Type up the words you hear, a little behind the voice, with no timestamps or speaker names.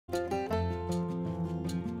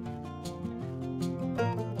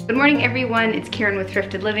Good morning everyone, it's Karen with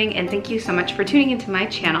Thrifted Living and thank you so much for tuning into my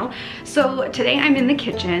channel. So today I'm in the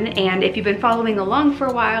kitchen, and if you've been following along for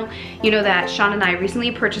a while, you know that Sean and I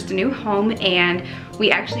recently purchased a new home, and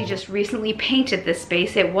we actually just recently painted this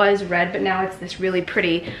space. It was red, but now it's this really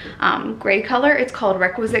pretty gray color. It's called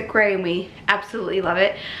Requisite Gray and we absolutely love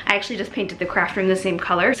it. I actually just painted the craft room the same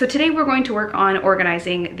color. So today we're going to work on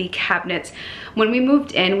organizing the cabinets. When we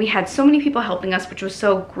moved in, we had so many people helping us, which was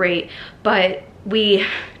so great, but we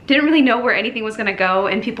didn't really know where anything was gonna go,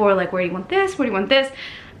 and people were like, where do you want this? Where do you want this?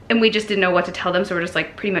 And we just didn't know what to tell them, so we're just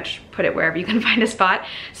like, pretty much put it wherever you can find a spot.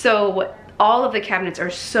 So all of the cabinets are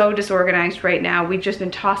so disorganized right now. We've just been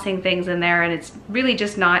tossing things in there, and it's really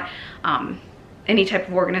just not any type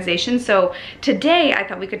of organization. So today I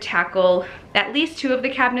thought we could tackle at least two of the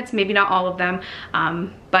cabinets, maybe not all of them,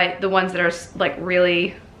 but the ones that are like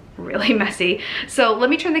really messy. So let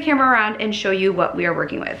me turn the camera around and show you what we are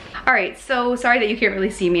working with. All right, so sorry that you can't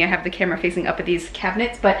really see me. I have the camera facing up at these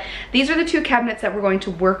cabinets, but these are the two cabinets that we're going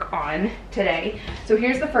to work on today. So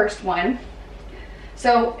here's the first one.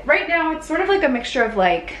 So right now it's sort of like a mixture of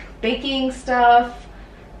like baking stuff,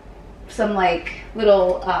 some like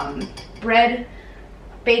little bread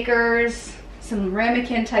bakers, some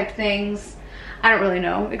ramekin type things. I don't really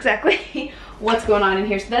know exactly what's going on in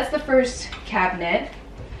here. So that's the first cabinet.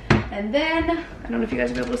 And then, I don't know if you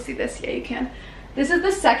guys will be able to see this. Yeah, you can. This is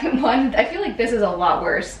the second one. I feel like this is a lot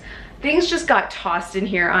worse. Things just got tossed in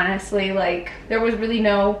here, honestly. Like, there was really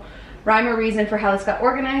no rhyme or reason for how this got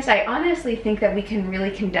organized. I honestly think that we can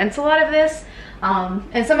really condense a lot of this.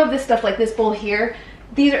 And some of this stuff, like this bowl here,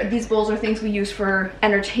 these bowls are things we use for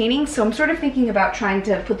entertaining. So I'm sort of thinking about trying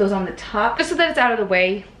to put those on the top, just so that it's out of the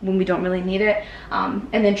way when we don't really need it. And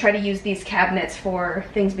then try to use these cabinets for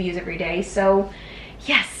things we use every day. So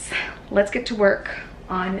yes, let's get to work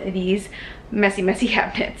on these messy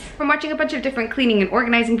cabinets. From watching a bunch of different cleaning and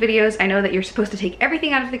organizing videos, I know that you're supposed to take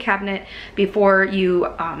everything out of the cabinet before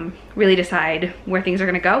you really decide where things are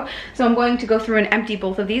gonna go. So I'm going to go through and empty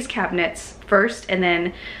both of these cabinets first, and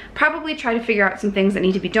then probably try to figure out some things that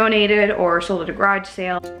need to be donated or sold at a garage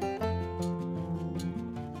sale.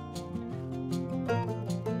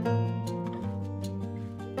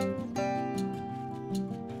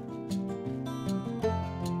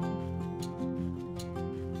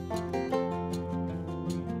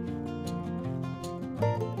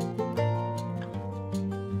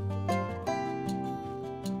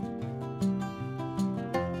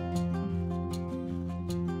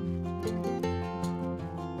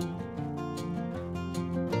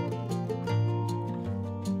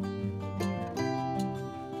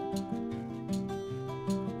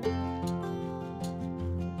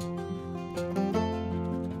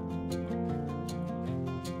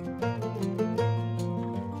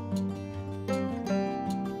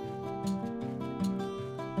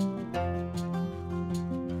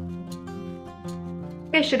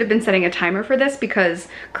 I should have been setting a timer for this because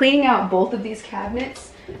cleaning out both of these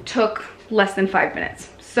cabinets took less than 5 minutes.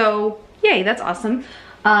 So yay, that's awesome.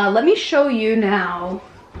 Let me show you now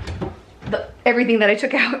everything that I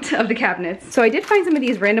took out of the cabinets. So I did find some of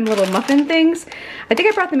these random little muffin things. I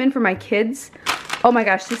think I brought them in for my kids. Oh my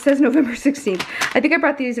gosh, this says November 16th. I think I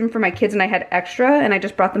brought these in for my kids and I had extra and I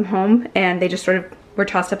just brought them home and they just sort of were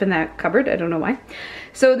tossed up in that cupboard. I don't know why.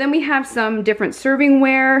 So then we have some different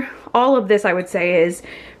servingware. All of this I would say is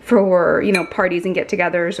for, you know, parties and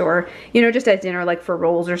get-togethers, or, you know, just at dinner, like for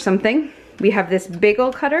rolls or something. We have this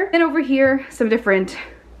bagel cutter. And over here, some different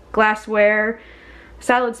glassware,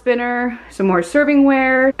 salad spinner, some more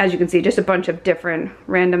servingware. As you can see, just a bunch of different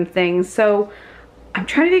random things. So I'm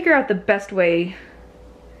trying to figure out the best way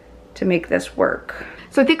to make this work.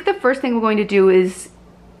 So I think the first thing we're going to do is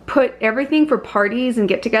put everything for parties and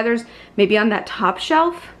get-togethers maybe on that top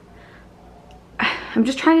shelf. I'm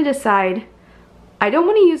just trying to decide. I don't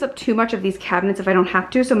want to use up too much of these cabinets if I don't have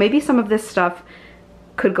to, so maybe some of this stuff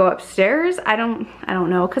could go upstairs. I don't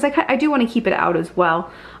know, because I do want to keep it out as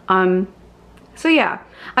well. So yeah,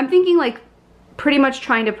 I'm thinking like pretty much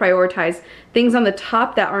trying to prioritize things on the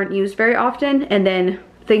top that aren't used very often, and then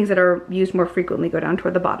things that are used more frequently go down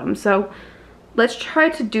toward the bottom. So let's try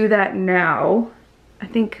to do that now. I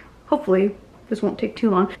think hopefully this won't take too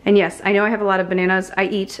long. And yes, I know I have a lot of bananas. I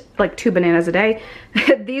eat like 2 bananas a day.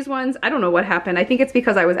 These ones, I don't know what happened. I think it's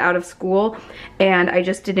because I was out of school and I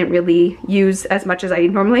just didn't really use as much as I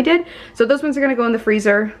normally did. So those ones are gonna go in the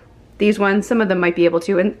freezer. These ones, some of them might be able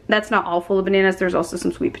to, and that's not all full of bananas. There's also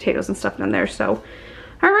some sweet potatoes and stuff in there. So,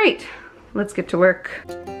 all right, let's get to work.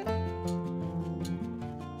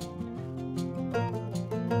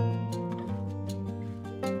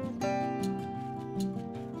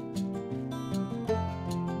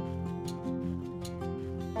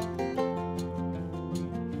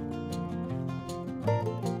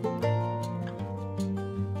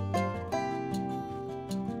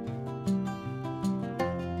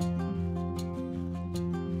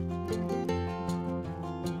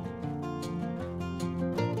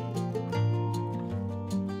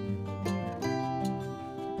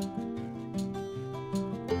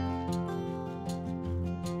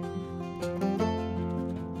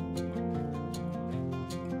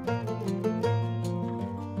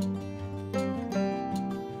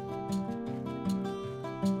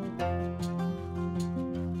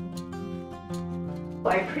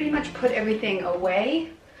 I pretty much put everything away,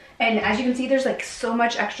 and as you can see, there's like so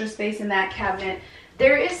much extra space in that cabinet.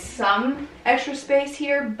 There is some extra space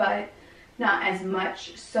here, but not as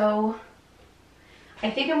much. So I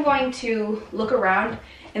think I'm going to look around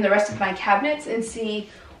in the rest of my cabinets and see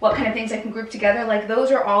what kind of things I can group together. Like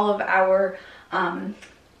those are all of our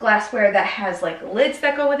glassware that has like lids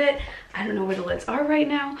that go with it. I don't know where the lids are right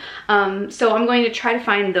now. So I'm going to try to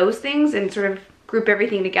find those things and sort of group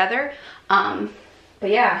everything together. But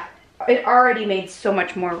yeah, it already made so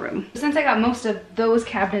much more room. Since I got most of those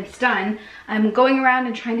cabinets done, I'm going around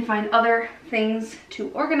and trying to find other things to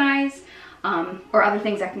organize, or other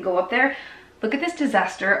things that can go up there. Look at this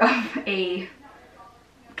disaster of a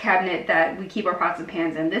cabinet that we keep our pots and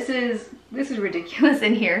pans in. This is ridiculous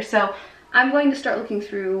in here. So I'm going to start looking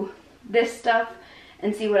through this stuff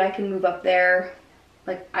and see what I can move up there.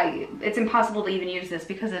 Like it's impossible to even use this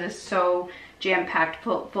because it is so jam-packed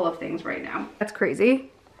full of things right now. That's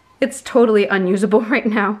crazy. It's totally unusable right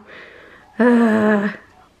now.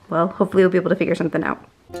 Well, hopefully we'll be able to figure something out.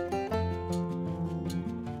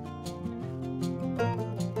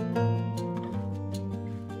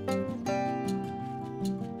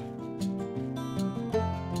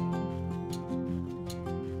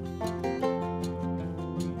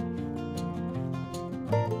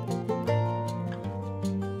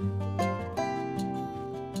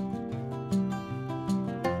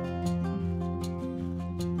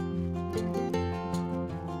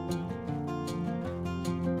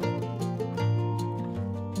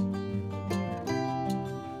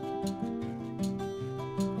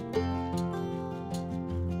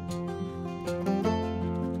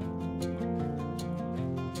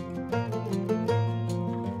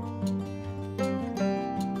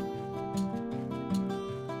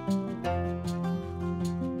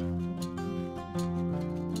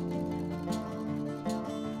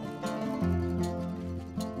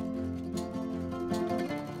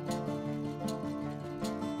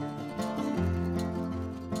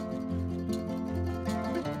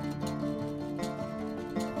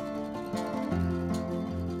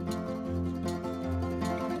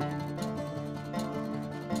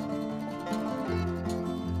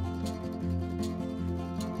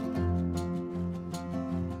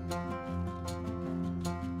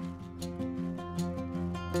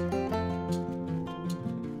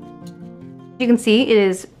 You can see it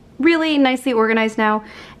is really nicely organized now.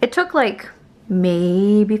 It took like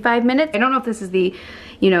maybe 5 minutes. I don't know if this is the,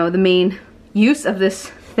 the main use of this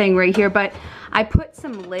thing right here, but I put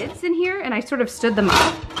some lids in here and I sort of stood them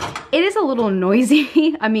up. It is a little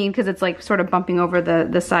noisy, I mean, because it's like sort of bumping over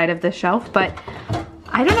the side of the shelf, but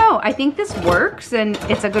I don't know. I think this works and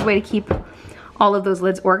it's a good way to keep all of those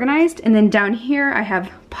lids organized. And then down here I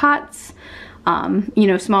have pots,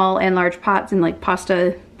 small and large pots and like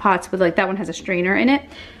pasta pots with like, that one has a strainer in it.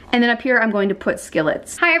 And then up here, I'm going to put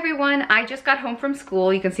skillets. Hi everyone, I just got home from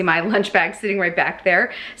school. You can see my lunch bag sitting right back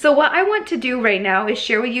there. So what I want to do right now is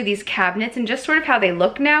share with you these cabinets and just sort of how they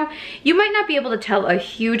look now. You might not be able to tell a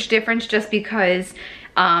huge difference just because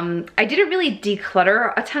I didn't really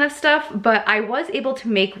declutter a ton of stuff, but I was able to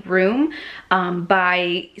make room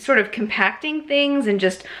by sort of compacting things and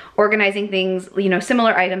just organizing things,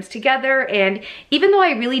 similar items together. And even though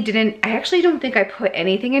I actually don't think I put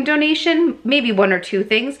anything in donation, maybe 1 or 2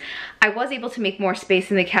 things, I was able to make more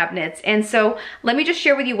space in the cabinets. And so let me just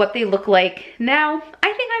share with you what they look like now.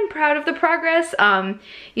 I think I'm proud of the progress.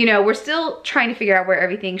 We're still trying to figure out where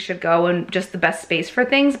everything should go and just the best space for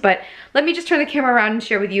things, but let me just turn the camera around and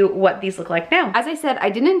share with you what these look like now. As I said, I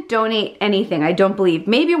didn't donate anything, I don't believe,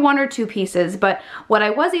 maybe 1 or 2 pieces, but what I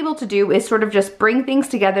was able to do is sort of just bring things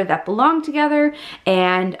together that belong together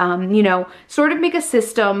and, sort of make a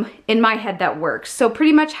system in my head that works. So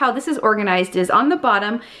pretty much how this is organized is on the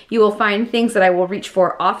bottom, you will find things that I will reach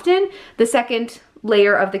for often. The second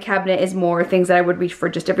layer of the cabinet is more things that I would reach for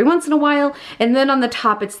just every once in a while. And then on the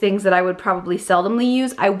top, it's things that I would probably seldomly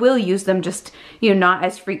use. I will use them just, not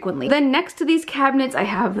as frequently. Then next to these cabinets, I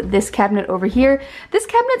have this cabinet over here. This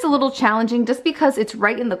cabinet's a little challenging just because it's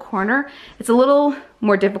right in the corner. It's a little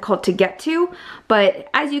more difficult to get to, but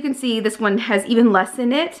as you can see, this one has even less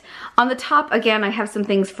in it. On the top, again, I have some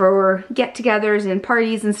things for get-togethers and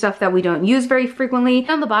parties and stuff that we don't use very frequently.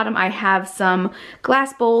 On the bottom, I have some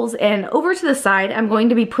glass bowls, and over to the side, I'm going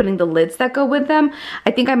to be putting the lids that go with them. I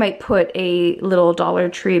think I might put a little Dollar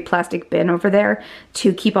Tree plastic bin over there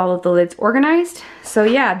to keep all of the lids organized. So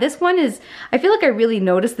yeah, this one I feel like I really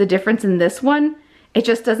noticed the difference in this one. It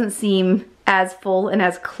just doesn't seem as full and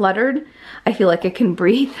as cluttered. I feel like it can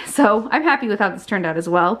breathe. So I'm happy with how this turned out as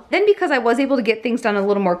well. Then because I was able to get things done a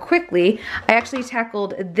little more quickly, I actually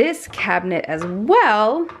tackled this cabinet as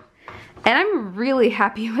well. And I'm really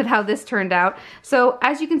happy with how this turned out. So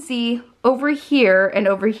as you can see, over here and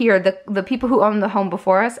over here, the people who owned the home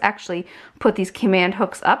before us actually put these command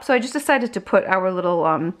hooks up. So I just decided to put our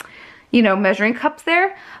little, you know, measuring cups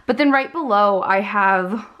there. But then right below, I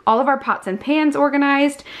have all of our pots and pans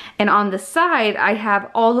organized. And on the side, I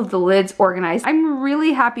have all of the lids organized. I'm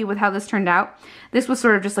really happy with how this turned out. This was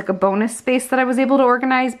sort of just like a bonus space that I was able to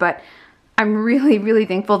organize, but I'm really, really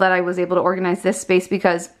thankful that I was able to organize this space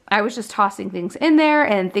because I was just tossing things in there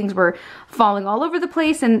and things were falling all over the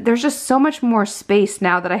place, and there's just so much more space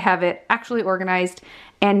now that I have it actually organized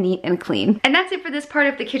and neat and clean. And that's it for this part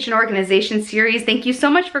of the kitchen organization series. Thank you so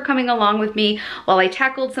much for coming along with me while I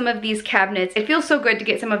tackled some of these cabinets. It feels so good to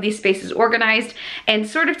get some of these spaces organized and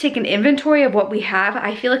sort of take an inventory of what we have.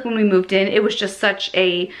 I feel like when we moved in, it was just such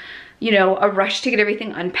a, you know, a rush to get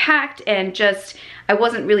everything unpacked, and just, I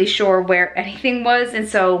wasn't really sure where anything was, and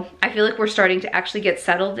so I feel like we're starting to actually get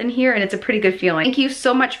settled in here, and it's a pretty good feeling. Thank you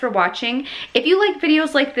so much for watching. If you like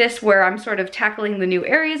videos like this where I'm sort of tackling the new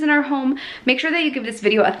areas in our home, make sure that you give this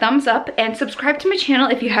video a thumbs up and subscribe to my channel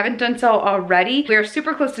if you haven't done so already. We are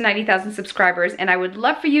super close to 90,000 subscribers, and I would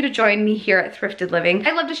love for you to join me here at Thrifted Living.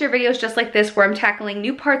 I love to share videos just like this where I'm tackling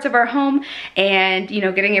new parts of our home and, you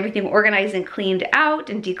know, getting everything organized and cleaned out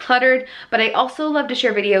and decluttered. But I also love to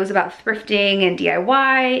share videos about thrifting and DIY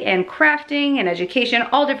and crafting and education,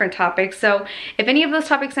 all different topics. So if any of those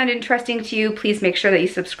topics sound interesting to you, please make sure that you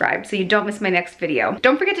subscribe so you don't miss my next video.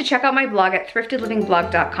 Don't forget to check out my blog at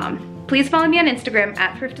thriftedlivingblog.com. Please follow me on Instagram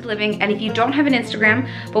at thriftedliving, and if you don't have an Instagram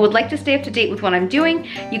but would like to stay up to date with what I'm doing,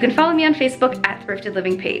 you can follow me on Facebook at Thrifted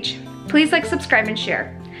Living page. Please like, subscribe, and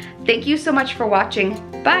share. Thank you so much for watching.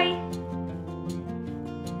 Bye!